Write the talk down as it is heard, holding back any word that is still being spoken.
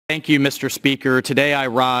Thank you, Mr. Speaker. Today I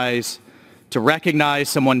rise to recognize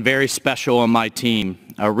someone very special on my team,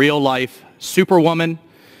 a real-life superwoman,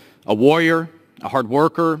 a warrior, a hard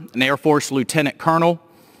worker, an Air Force Lieutenant Colonel,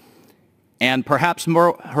 and perhaps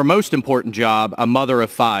her most important job, a mother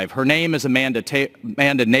of 5. Her name is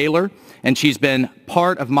Amanda Naylor, and she's been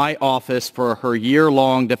part of my office for her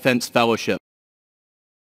year-long Defense Fellowship.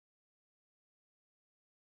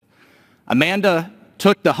 Amanda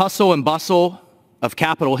took the hustle and bustle of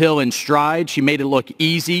Capitol Hill in stride. She made it look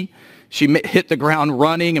easy. She hit the ground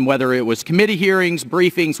running, and whether it was committee hearings,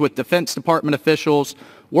 briefings with Defense Department officials,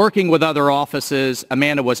 working with other offices,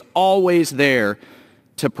 Amanda was always there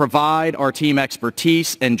to provide our team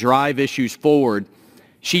expertise and drive issues forward.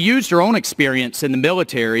 She used her own experience in the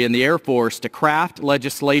military and the Air Force to craft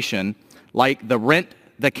legislation like the Rent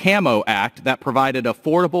the Camo Act that provided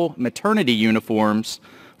affordable maternity uniforms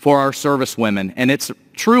for our servicewomen. And it's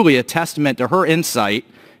truly a testament to her insight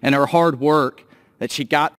and her hard work that she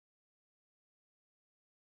got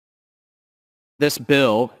this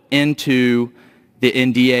bill into the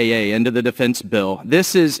NDAA, into the defense bill.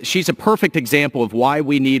 She's a perfect example of why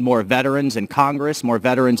we need more veterans in Congress, more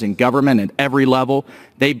veterans in government at every level.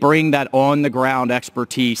 They bring that on-the-ground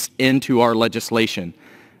expertise into our legislation.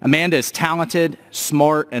 Amanda is talented,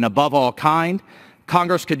 smart, and above all kind.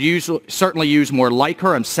 Congress could certainly use more like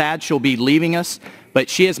her. I'm sad she'll be leaving us, but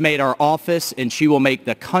she has made our office and she will make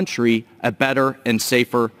the country a better and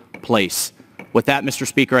safer place. With that, Mr.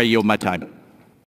 Speaker, I yield my time.